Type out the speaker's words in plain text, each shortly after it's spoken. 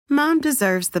Mom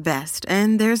deserves the best,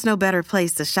 and there's no better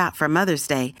place to shop for Mother's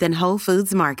Day than Whole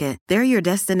Foods Market. They're your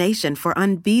destination for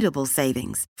unbeatable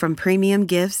savings, from premium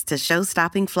gifts to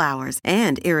show-stopping flowers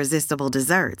and irresistible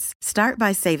desserts. Start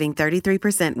by saving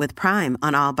 33% with Prime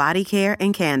on all body care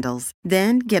and candles.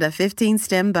 Then get a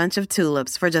 15-stem bunch of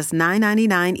tulips for just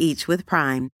 $9.99 each with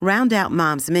Prime. Round out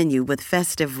Mom's menu with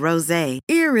festive rosé,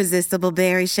 irresistible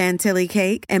berry chantilly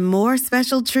cake, and more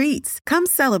special treats. Come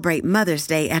celebrate Mother's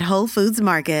Day at Whole Foods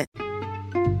Market.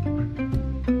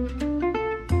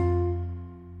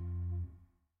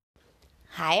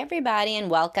 Hi, everybody, and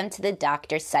welcome to the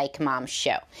Dr. Psych Mom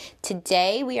Show.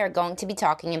 Today, we are going to be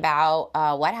talking about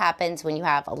what happens when you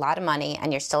have a lot of money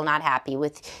and you're still not happy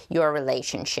with your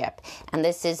relationship. And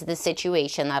this is the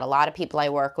situation that a lot of people I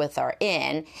work with are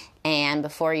in. And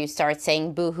before you start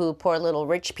saying, boo-hoo, poor little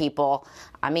rich people,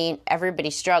 I mean, everybody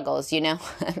struggles, you know?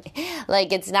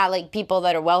 Like, it's not like people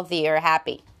that are wealthy are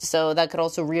happy. So that could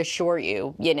also reassure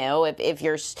you, you know,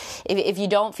 if you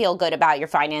don't feel good about your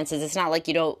finances, it's not like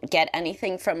you don't get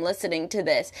anything from listening to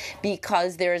this,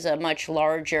 because there's a much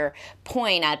larger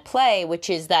point at play, which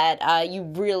is that you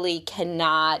really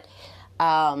cannot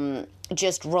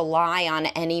just rely on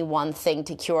any one thing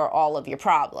to cure all of your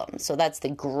problems. So that's the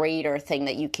greater thing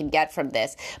that you can get from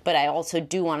this. But I also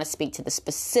do want to speak to the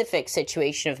specific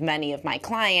situation of many of my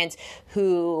clients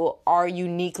who are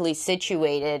uniquely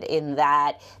situated in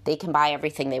that they can buy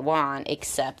everything they want,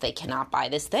 except they cannot buy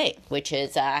this thing, which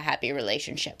is a happy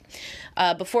relationship.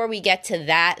 Before we get to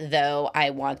that, though,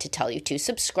 I want to tell you to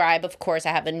subscribe. Of course,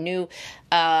 I have a new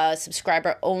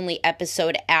subscriber-only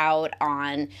episode out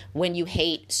on when you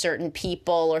hate certain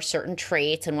people or certain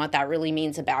traits and what that really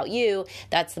means about you.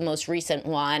 That's the most recent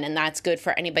one, and that's good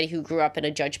for anybody who grew up in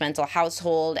a judgmental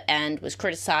household and was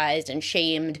criticized and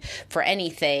shamed for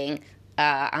anything.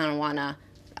 I don't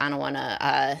want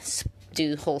to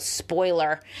do whole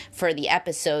spoiler for the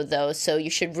episode, though, so you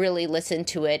should really listen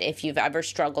to it if you've ever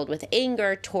struggled with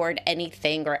anger toward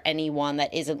anything or anyone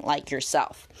that isn't like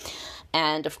yourself.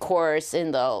 And of course,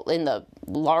 in the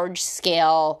large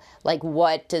scale, like,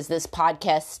 what does this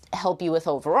podcast help you with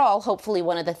overall? Hopefully,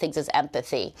 one of the things is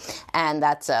empathy, and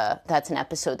that's an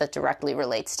episode that directly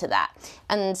relates to that.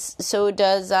 And so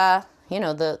does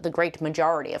the great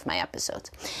majority of my episodes.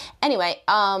 Anyway,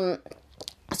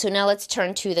 so now let's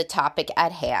turn to the topic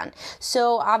at hand.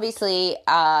 So obviously,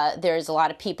 there's a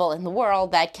lot of people in the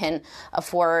world that can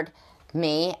afford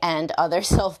me and other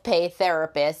self-pay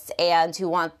therapists, and who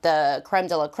want the creme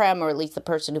de la creme, or at least the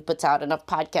person who puts out enough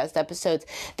podcast episodes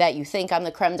that you think I'm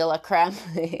the creme de la creme.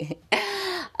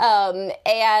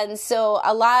 And so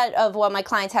a lot of what my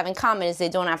clients have in common is they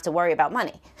don't have to worry about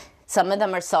money. Some of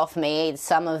them are self-made,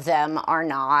 some of them are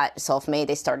not self-made.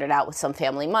 They started out with some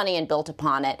family money and built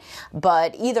upon it.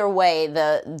 But either way,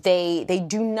 they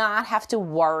do not have to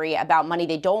worry about money.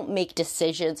 They don't make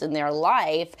decisions in their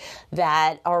life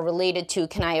that are related to,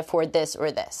 can I afford this or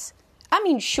this? I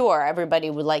mean, sure, everybody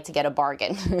would like to get a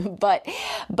bargain, but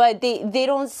they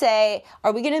don't say,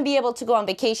 are we going to be able to go on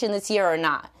vacation this year or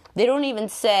not? They don't even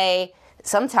say,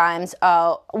 sometimes,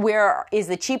 where is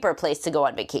the cheaper place to go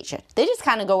on vacation? They just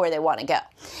kind of go where they want to go.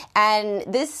 And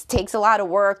this takes a lot of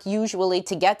work usually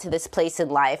to get to this place in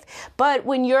life. But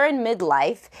when you're in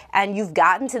midlife and you've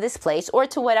gotten to this place, or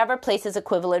to whatever place is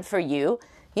equivalent for you,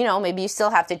 you know, maybe you still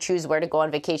have to choose where to go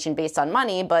on vacation based on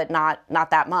money, but not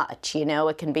that much. You know,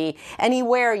 it can be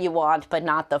anywhere you want, but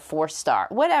not the 4-star,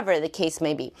 whatever the case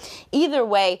may be. Either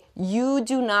way, you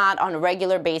do not on a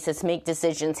regular basis make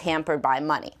decisions hampered by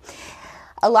money.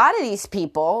 A lot of these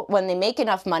people, when they make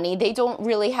enough money, they don't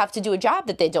really have to do a job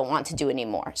that they don't want to do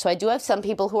anymore. So I do have some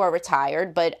people who are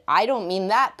retired, but I don't mean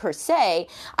that per se.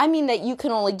 I mean that you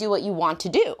can only do what you want to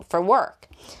do for work.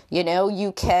 You know,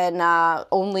 you can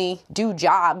only do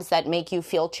jobs that make you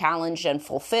feel challenged and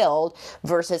fulfilled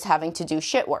versus having to do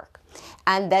shit work.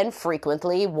 And then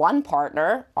frequently one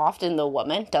partner, often the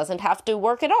woman, doesn't have to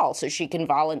work at all. So she can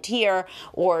volunteer,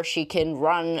 or she can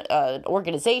run an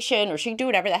organization, or she can do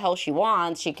whatever the hell she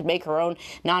wants. She can make her own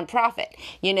nonprofit,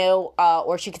 you know,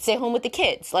 or she could stay home with the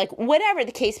kids, like whatever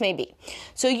the case may be.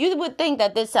 So you would think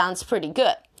that this sounds pretty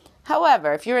good.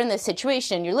 However, if you're in this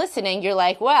situation, you're listening, you're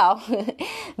like, well,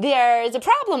 there's a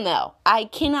problem though. I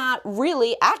cannot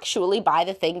really actually buy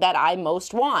the thing that I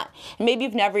most want. And maybe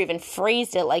you've never even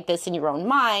phrased it like this in your own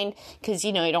mind because,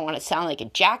 you know, you don't want to sound like a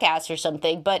jackass or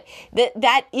something, but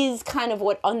that is kind of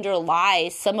what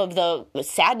underlies some of the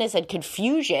sadness and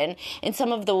confusion in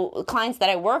some of the clients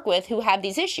that I work with who have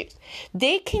these issues.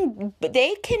 They can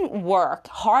work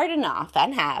hard enough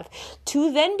and have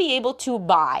to then be able to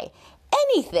buy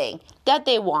anything that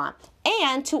they want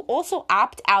and to also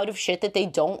opt out of shit that they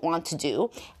don't want to do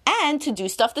and to do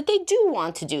stuff that they do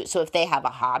want to do. So if they have a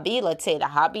hobby, let's say the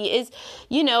hobby is,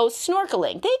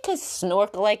 snorkeling. They could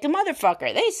snorkel like a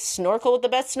motherfucker. They snorkel with the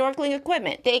best snorkeling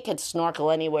equipment. They could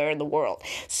snorkel anywhere in the world.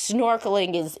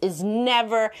 Snorkeling is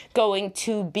never going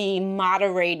to be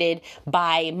moderated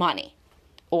by money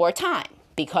or time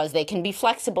because they can be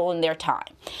flexible in their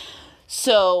time.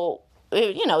 So,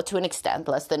 to an extent,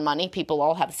 less than money. People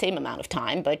all have the same amount of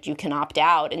time, but you can opt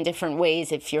out in different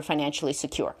ways if you're financially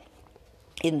secure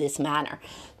in this manner.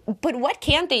 But what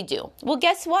can't they do? Well,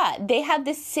 guess what? They have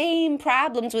the same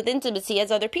problems with intimacy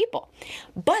as other people.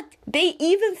 But they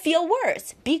even feel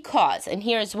worse because, and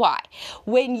here's why.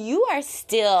 When you are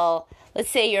still, let's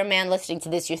say you're a man listening to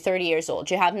this, you're 30 years old.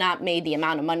 You have not made the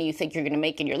amount of money you think you're going to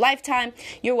make in your lifetime.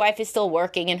 Your wife is still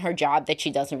working in her job that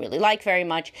she doesn't really like very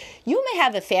much. You may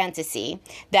have a fantasy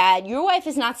that your wife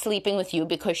is not sleeping with you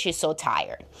because she's so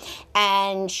tired.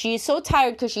 And she's so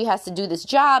tired because she has to do this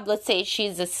job. Let's say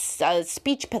she's a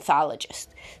speech pathologist.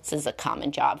 This is a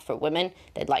common job for women.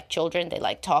 They like children. They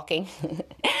like talking.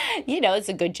 It's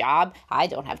a good job. I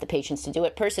don't have the patience to do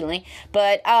it personally.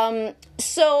 But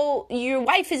so your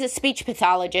wife is a speech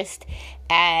pathologist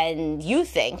and you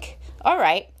think, all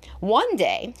right, one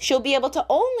day she'll be able to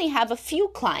only have a few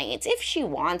clients if she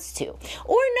wants to,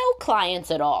 or no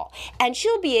clients at all. And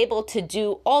she'll be able to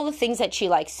do all the things that she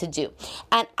likes to do.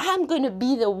 And I'm going to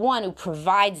be the one who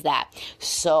provides that.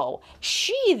 So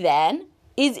she then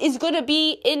is going to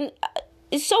be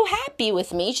is so happy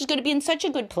with me. She's going to be in such a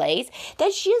good place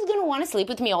that she is going to want to sleep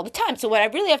with me all the time. So what I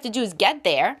really have to do is get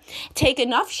there, take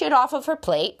enough shit off of her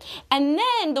plate, and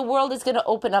then the world is going to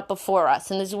open up before us.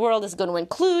 And this world is going to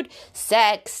include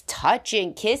sex,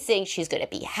 touching, kissing. She's going to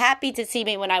be happy to see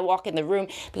me when I walk in the room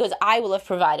because I will have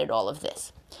provided all of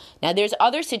this. Now, there's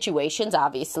other situations,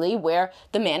 obviously, where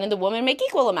the man and the woman make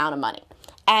equal amount of money.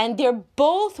 And they're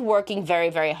both working very,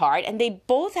 very hard. And they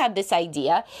both have this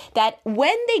idea that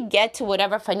when they get to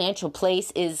whatever financial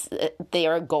place is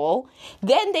their goal,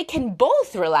 then they can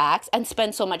both relax and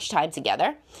spend so much time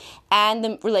together. And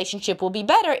the relationship will be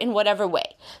better in whatever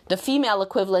way. The female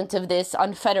equivalent of this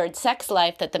unfettered sex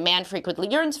life that the man frequently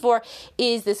yearns for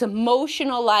is this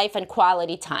emotional life and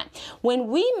quality time. When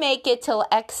we make it till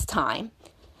X time,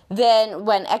 then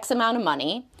when X amount of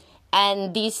money,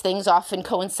 and these things often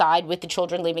coincide with the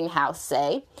children leaving the house,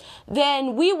 say,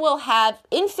 then we will have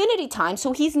infinity time.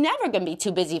 So he's never going to be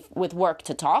too busy with work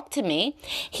to talk to me.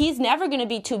 He's never going to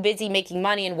be too busy making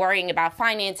money and worrying about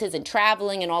finances and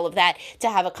traveling and all of that to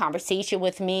have a conversation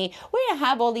with me. We're going to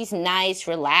have all these nice,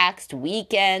 relaxed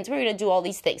weekends. We're going to do all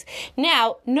these things.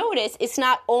 Now, notice it's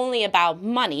not only about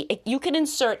money. You can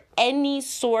insert any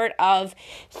sort of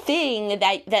thing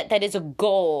that is a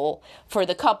goal for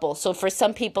the couple. So for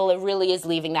some people, it really is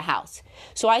leaving the house.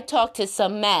 So I talked to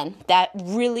some men that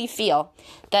really feel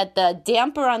that the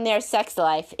damper on their sex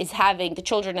life is having the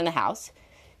children in the house.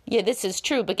 Yeah, this is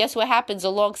true. But guess what happens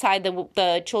alongside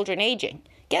the children aging?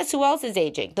 Guess who else is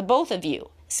aging? The both of you.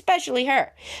 Especially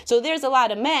her. So there's a lot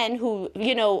of men who,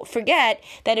 forget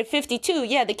that at 52,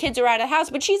 the kids are out of the house,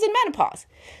 but she's in menopause.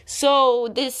 So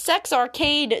this sex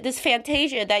arcade, this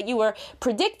fantasia that you were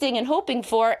predicting and hoping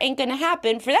for ain't going to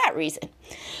happen for that reason.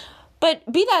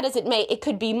 But be that as it may, it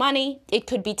could be money, it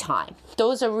could be time.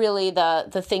 Those are really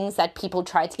the things that people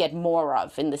try to get more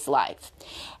of in this life.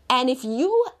 And if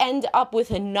you end up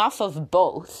with enough of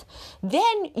both,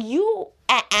 then you're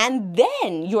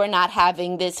not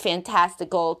having this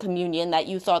fantastical communion that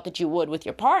you thought that you would with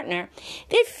your partner.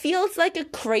 It feels like a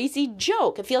crazy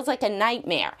joke. It feels like a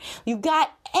nightmare. You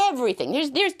got everything.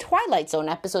 There's Twilight Zone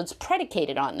episodes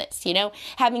predicated on this,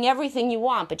 having everything you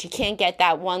want, but you can't get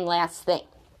that one last thing.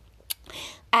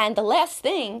 And the last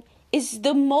thing is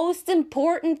the most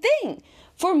important thing.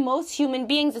 For most human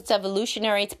beings, it's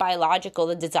evolutionary, it's biological,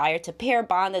 the desire to pair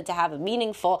bond and to have a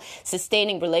meaningful,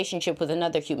 sustaining relationship with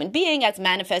another human being, as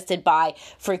manifested by,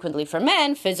 frequently for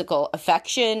men, physical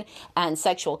affection and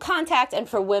sexual contact, and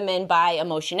for women by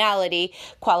emotionality,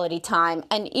 quality time.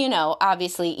 And,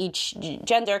 obviously each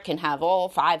gender can have all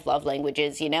 5 love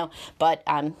languages, but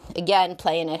I'm, again,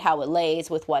 playing it how it lays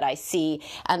with what I see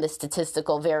and the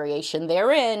statistical variation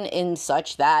therein in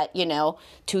such that,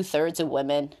 2/3 of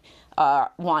women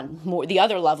want more the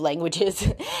other love languages,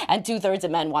 and 2/3 of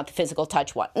men want the physical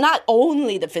touch one. Not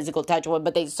only the physical touch one,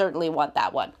 but they certainly want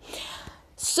that one.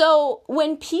 So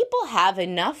when people have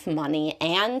enough money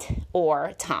and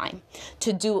or time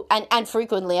to do, and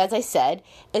frequently, as I said,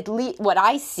 at least what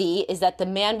I see is that the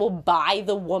man will buy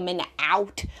the woman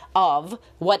out of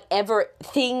whatever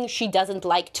thing she doesn't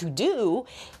like to do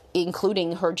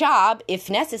including her job, if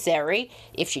necessary,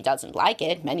 if she doesn't like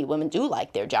it. Many women do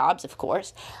like their jobs, of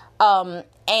course.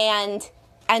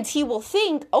 And he will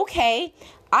think, okay,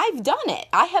 I've done it.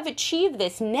 I have achieved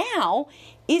this. Now,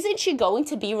 isn't she going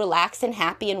to be relaxed and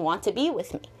happy and want to be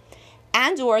with me?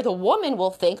 And or the woman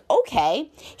will think,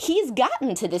 okay, he's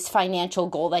gotten to this financial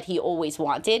goal that he always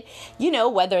wanted,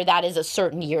 whether that is a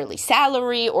certain yearly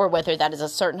salary or whether that is a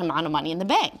certain amount of money in the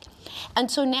bank.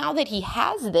 And so now that he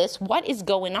has this, what is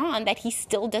going on that he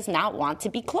still does not want to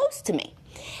be close to me?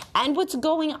 And what's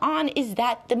going on is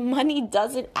that the money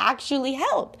doesn't actually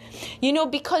help,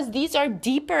 because these are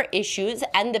deeper issues,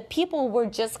 and the people were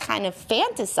just kind of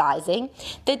fantasizing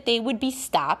that they would be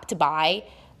stopped by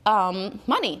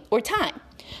money or time.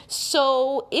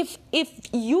 So if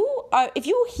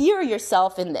you hear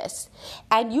yourself in this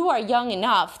and you are young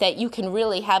enough that you can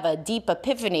really have a deep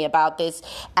epiphany about this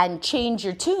and change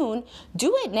your tune,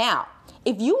 do it now.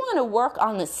 If you want to work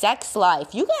on the sex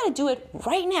life, you got to do it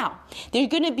right now. There's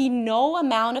going to be no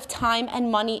amount of time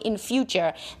and money in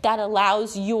future that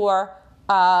allows your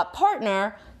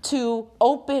partner to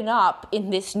open up in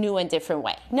this new and different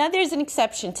way. Now, there's an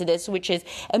exception to this, which is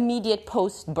immediate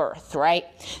post-birth, right?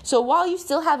 So while you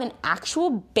still have an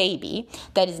actual baby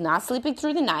that is not sleeping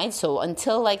through the night, so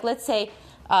until, let's say,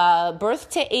 birth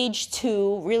to age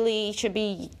 2, really should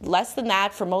be less than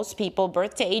that for most people,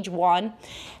 birth to age 1,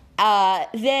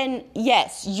 then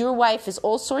yes, your wife is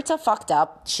all sorts of fucked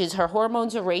up. Her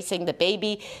hormones are racing. The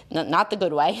baby, not the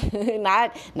good way,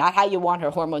 not how you want her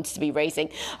hormones to be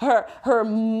racing. Her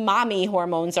mommy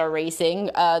hormones are racing.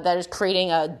 That is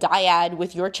creating a dyad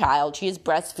with your child. She is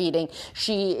breastfeeding.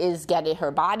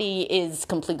 Her body is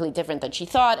completely different than she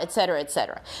thought, etc.,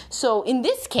 etc. So in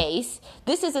this case,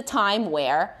 this is a time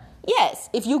where, yes,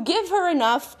 if you give her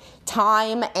enough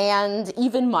time and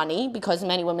even money, because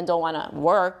many women don't want to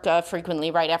work frequently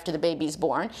right after the baby's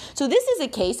born. So this is a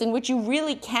case in which you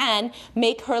really can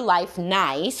make her life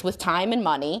nice with time and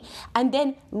money. And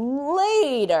then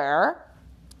later,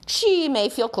 she may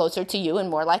feel closer to you and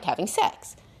more like having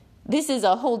sex. This is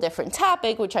a whole different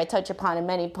topic, which I touch upon in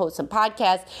many posts and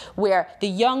podcasts, where the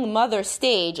young mother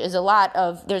stage there's a lot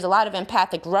of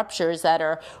empathic ruptures that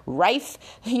are rife,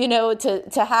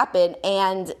 to happen.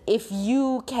 And if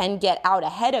you can get out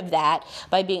ahead of that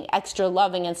by being extra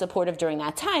loving and supportive during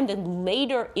that time, then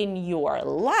later in your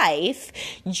life,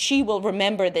 she will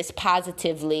remember this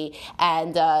positively,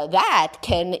 and that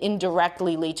can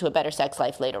indirectly lead to a better sex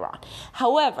life later on.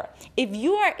 However, if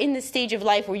you are in the stage of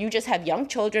life where you just have young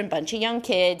children, bunch of young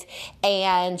kids,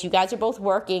 and you guys are both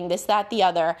working, this, that, the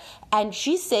other, and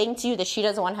she's saying to you that she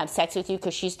doesn't want to have sex with you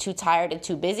because she's too tired and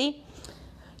too busy,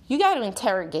 you got to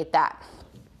interrogate that.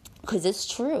 Because it's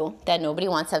true that nobody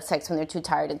wants to have sex when they're too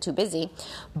tired and too busy,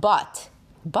 but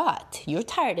you're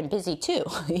tired and busy too,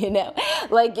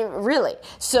 really.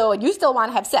 So you still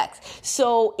want to have sex.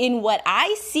 So in what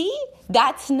I see,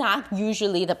 that's not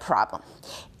usually the problem.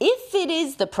 If it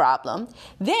is the problem,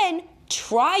 then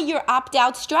try your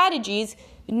opt-out strategies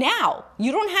now.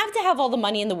 You don't have to have all the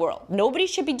money in the world. Nobody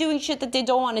should be doing shit that they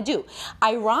don't want to do.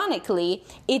 Ironically,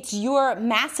 it's your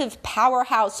massive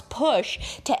powerhouse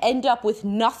push to end up with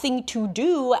nothing to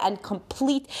do and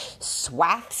complete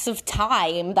swaths of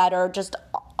time that are just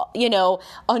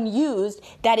unused,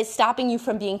 that is stopping you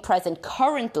from being present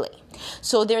currently.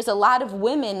 So there's a lot of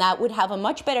women that would have a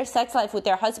much better sex life with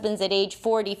their husbands at age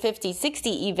 40, 50, 60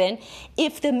 even,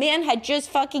 if the man had just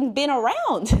fucking been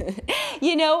around,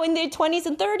 in their 20s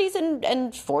and 30s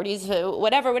and 40s,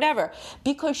 whatever,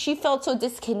 because she felt so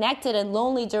disconnected and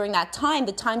lonely during that time,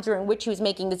 the time during which he was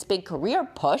making this big career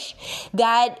push,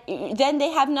 that then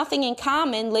they have nothing in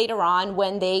common later on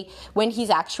when he's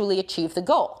actually achieved the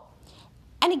goal.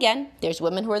 And again, there's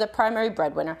women who are the primary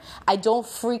breadwinner. I don't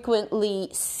frequently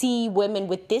see women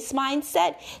with this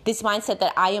mindset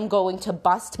that I am going to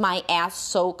bust my ass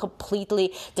so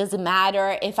completely. Doesn't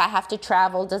matter if I have to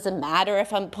travel. Doesn't matter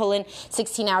if I'm pulling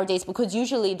 16-hour days, because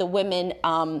usually the women,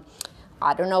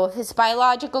 I don't know if it's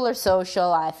biological or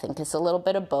social. I think it's a little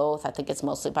bit of both. I think it's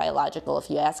mostly biological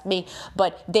if you ask me.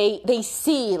 But they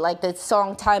see the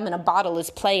song Time in a Bottle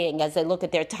is playing as they look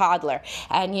at their toddler.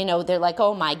 And, they're like,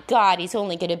 oh my God, he's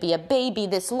only going to be a baby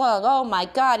this long. Oh my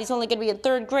God, he's only going to be in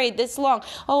 3rd grade this long.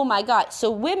 Oh my God. So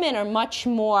women are much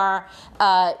more,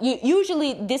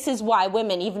 usually this is why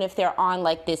women, even if they're on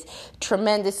this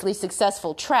tremendously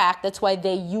successful track, that's why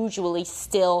they usually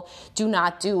still do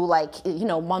not do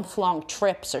month-long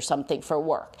trips or something for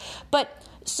work. But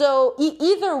so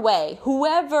either way,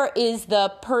 whoever is the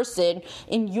person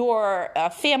in your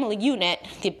family unit,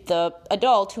 the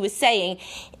adult who is saying,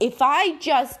 if I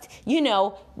just,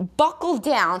 buckle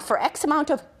down for X amount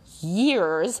of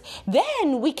years,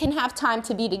 then we can have time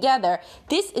to be together.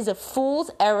 This is a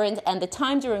fool's errand, and the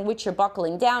time during which you're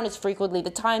buckling down is frequently the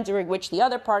time during which the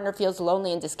other partner feels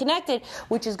lonely and disconnected,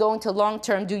 which is going to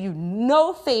long-term do you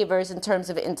no favors in terms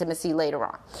of intimacy later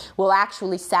on. Will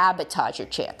actually sabotage your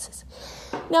chances.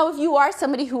 Now, if you are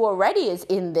somebody who already is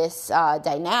in this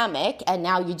dynamic, and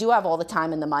now you do have all the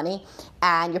time and the money,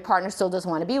 and your partner still doesn't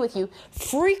want to be with you,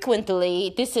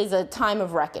 frequently this is a time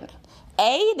of reckoning.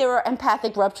 There are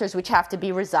empathic ruptures which have to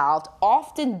be resolved,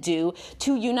 often due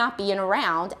to you not being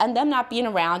around and them not being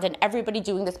around and everybody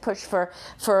doing this push for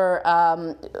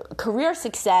career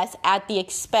success at the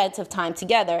expense of time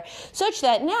together, such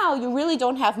that now you really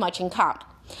don't have much in common.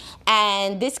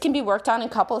 And this can be worked on in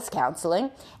couples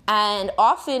counseling, and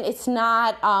often it's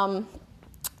not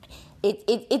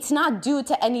it's not due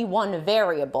to any one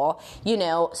variable,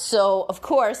 So, of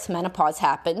course, menopause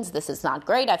happens. This is not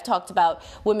great. I've talked about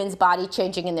women's body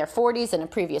changing in their 40s in a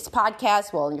previous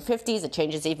podcast. Well, in your 50s, it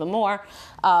changes even more.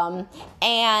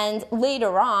 And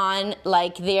later on,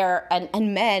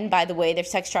 and men, by the way, their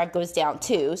sex drive goes down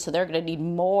too. So they're going to need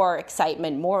more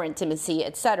excitement, more intimacy,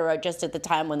 etc., just at the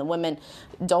time when the women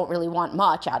don't really want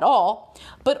much at all.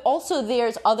 But also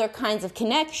there's other kinds of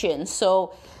connections.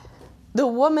 So the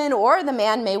woman or the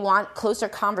man may want closer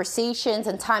conversations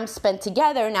and time spent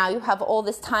together. Now you have all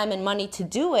this time and money to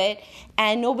do it,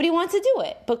 and nobody wants to do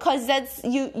it because that's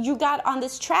you got on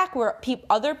this track where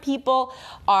other people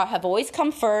have always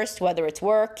come first, whether it's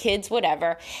work, kids,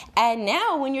 whatever. And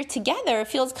now when you're together, it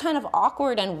feels kind of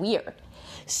awkward and weird.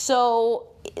 So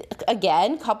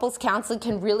again, couples counseling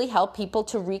can really help people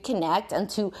to reconnect and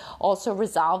to also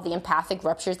resolve the empathic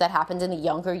ruptures that happened in the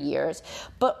younger years.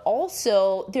 But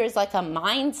also there's like a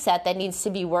mindset that needs to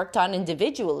be worked on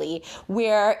individually,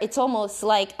 where it's almost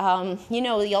like,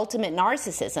 the ultimate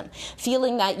narcissism,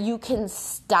 feeling that you can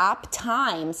stop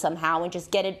time somehow and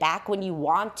just get it back when you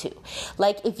want to.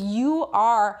 Like if you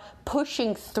are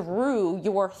pushing through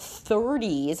your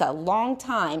 30s, a long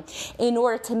time, in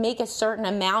order to make a certain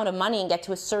amount of money and get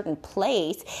to a certain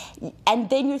place, and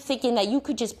then you're thinking that you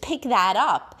could just pick that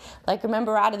up. Like,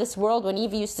 remember Out of This World when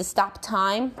Eve used to stop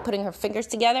time, putting her fingers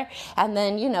together, and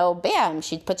then, bam,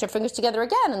 she puts her fingers together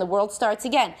again, and the world starts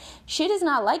again. Shit is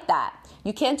not like that.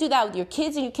 You can't do that with your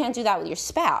kids, and you can't do that with your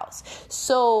spouse.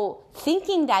 So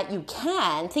thinking that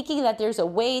there's a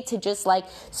way to just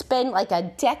spend a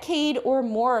decade or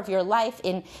more of your life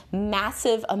in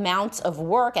massive amounts of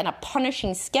work and a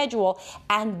punishing schedule,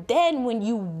 and then when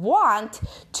you want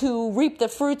to reap the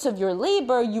fruits of your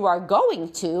labor, you are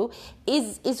going to,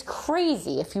 is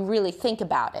crazy if you really think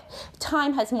about it.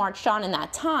 Time has marched on in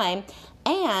that time,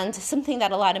 and something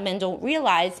that a lot of men don't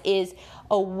realize is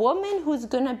a woman who's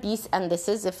going to be, and this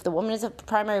is if the woman is a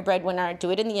primary breadwinner,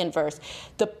 do it in the inverse,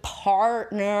 the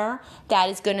partner that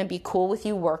is going to be cool with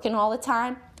you working all the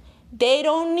time, they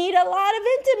don't need a lot of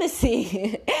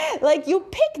intimacy. You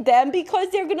pick them because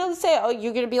they're going to say,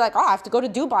 you're going to be like, I have to go to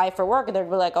Dubai for work. And they're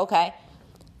going to be like, okay.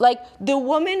 The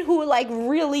woman who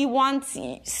really wants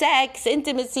sex,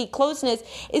 intimacy, closeness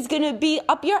is going to be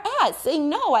up your ass saying,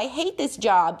 no, I hate this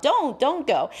job. Don't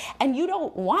go. And you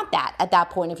don't want that at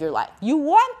that point of your life. You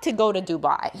want to go to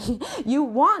Dubai. You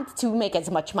want to make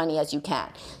as much money as you can.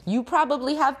 You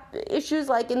probably have issues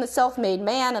like in the Self-Made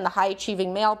Man and the High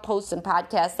Achieving Male posts and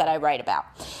podcasts that I write about.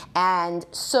 And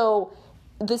so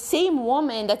the same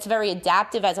woman that's very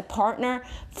adaptive as a partner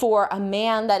for a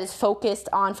man that is focused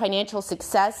on financial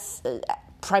success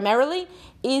primarily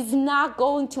is not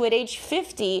going to, at age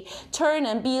 50, turn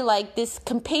and be like this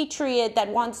compatriot that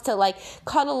wants to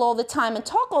cuddle all the time and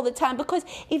talk all the time, because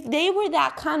if they were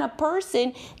that kind of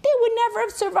person, they would never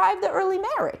have survived the early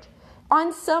marriage.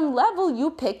 On some level,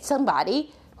 you picked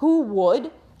somebody who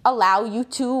would allow you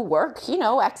to work,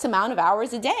 X amount of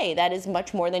hours a day. That is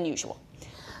much more than usual.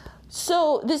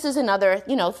 So this is another,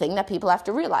 thing that people have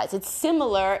to realize. It's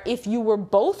similar if you were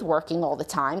both working all the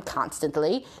time,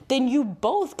 constantly, then you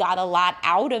both got a lot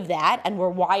out of that and were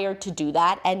wired to do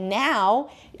that. And now,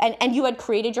 and you had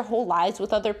created your whole lives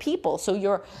with other people. So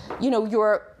your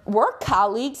work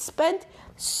colleagues spent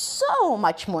so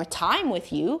much more time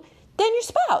with you than your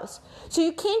spouse. So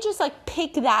you can't just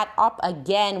pick that up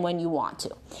again when you want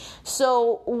to.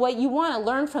 So what you want to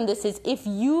learn from this is, if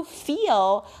you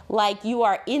feel like you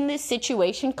are in this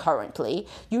situation currently,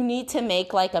 you need to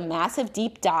make a massive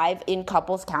deep dive in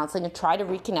couples counseling and try to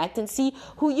reconnect and see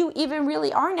who you even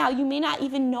really are now. You may not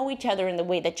even know each other in the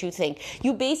way that you think.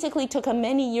 You basically took a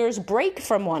many years break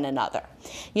from one another,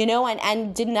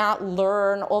 and did not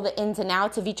learn all the ins and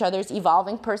outs of each other's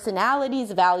evolving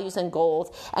personalities, values, and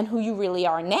goals, and who you really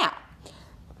are now.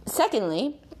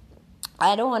 Secondly,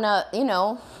 I don't want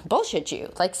to, bullshit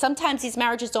you. Like, sometimes these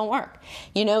marriages don't work.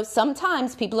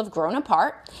 Sometimes people have grown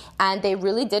apart and they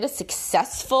really did a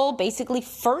successful, basically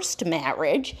first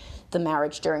marriage, the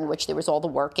marriage during which there was all the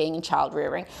working and child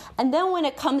rearing. And then when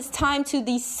it comes time to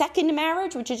the second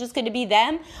marriage, which is just going to be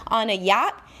them on a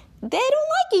yacht, they don't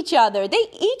like each other. They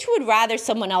each would rather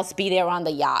someone else be there on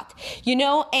the yacht,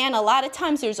 and a lot of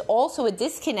times there's also a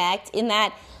disconnect in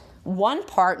that one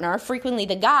partner, frequently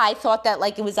the guy, thought that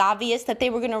like it was obvious that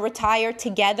they were going to retire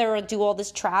together or do all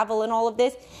this travel and all of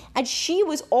this. And she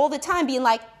was all the time being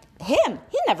like, he's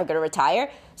never going to retire.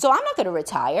 So I'm not going to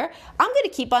retire. I'm going to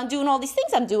keep on doing all these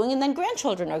things I'm doing, and then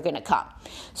grandchildren are going to come.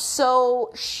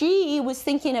 So she was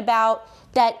thinking about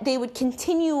that they would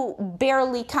continue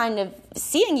barely kind of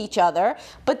seeing each other,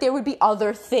 but there would be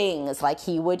other things, like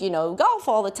he would, golf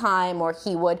all the time, or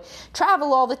he would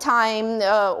travel all the time,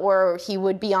 or he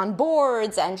would be on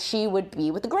boards and she would be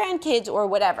with the grandkids or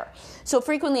whatever. So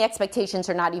frequently expectations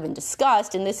are not even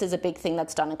discussed, and this is a big thing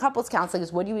that's done in couples counseling,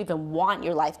 is what do you even want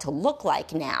your life to look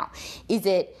like now? Is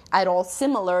it at all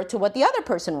similar to what the other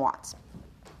person wants?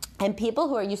 And people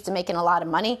who are used to making a lot of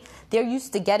money, they're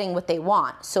used to getting what they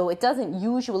want. So it doesn't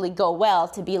usually go well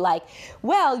to be like,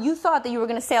 well, you thought that you were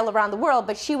going to sail around the world,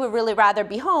 but she would really rather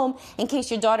be home in case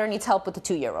your daughter needs help with the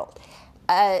 2-year-old.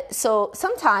 So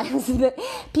sometimes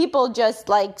people just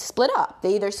like split up.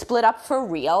 They either split up for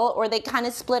real, or they kind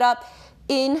of split up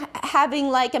in having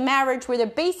like a marriage where they're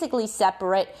basically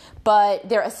separate, but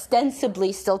they're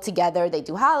ostensibly still together. They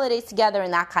do holidays together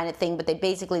and that kind of thing, but they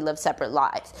basically live separate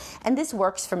lives. And this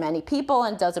works for many people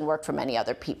and doesn't work for many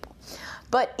other people.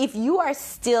 But if you are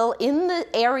still in the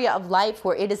area of life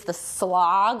where it is the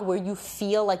slog, where you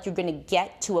feel like you're going to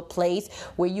get to a place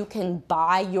where you can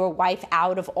buy your wife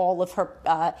out of all of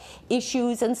her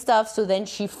issues and stuff, so then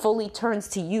she fully turns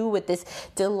to you with this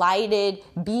delighted,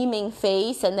 beaming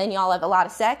face, and then y'all have a lot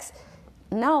of sex,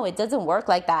 no, it doesn't work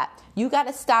like that. You got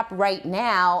to stop right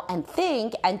now and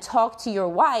think and talk to your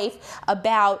wife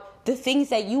about the things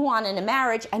that you want in a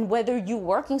marriage, and whether you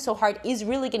working so hard is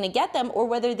really going to get them, or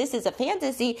whether this is a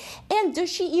fantasy. And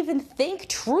does she even think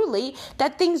truly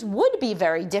that things would be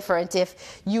very different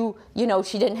if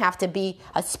she didn't have to be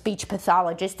a speech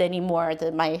pathologist anymore,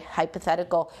 my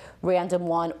hypothetical random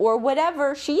one, or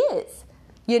whatever she is,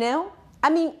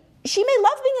 she may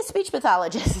love being a speech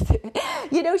pathologist.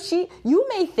 You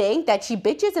may think that she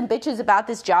bitches and bitches about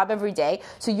this job every day,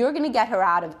 so you're going to get her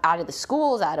out of the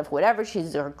schools, out of whatever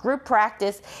she's her group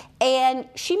practice, and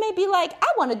she may be like,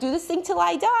 I want to do this thing till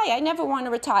I die. I never want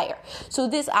to retire. So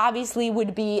this obviously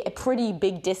would be a pretty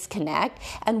big disconnect,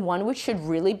 and one which should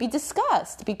really be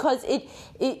discussed, because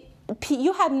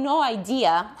you have no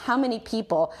idea how many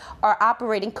people are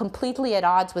operating completely at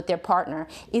odds with their partner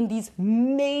in these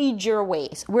major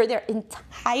ways, where their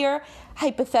entire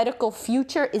hypothetical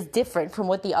future is different from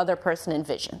what the other person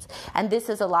envisions. And this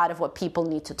is a lot of what people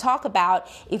need to talk about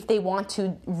if they want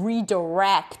to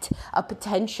redirect a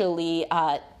potentially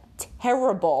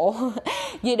terrible,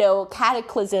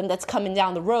 cataclysm that's coming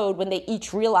down the road, when they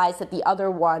each realize that the other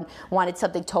one wanted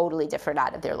something totally different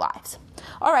out of their lives.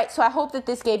 All right, so I hope that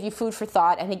this gave you food for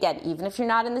thought. And again, even if you're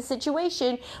not in the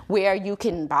situation where you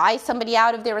can buy somebody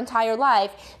out of their entire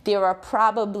life, there are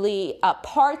probably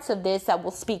parts of this that will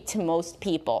speak to most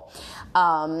people.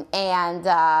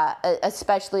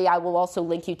 Especially, I will also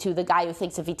link you to the guy who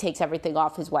thinks if he takes everything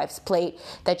off his wife's plate,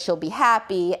 that she'll be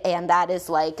happy. And that is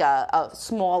like a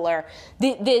smaller,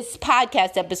 this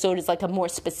podcast episode is like a more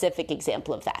specific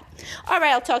example of that. All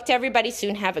right, I'll talk to everybody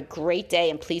soon. Have a great day,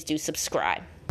 and please do subscribe.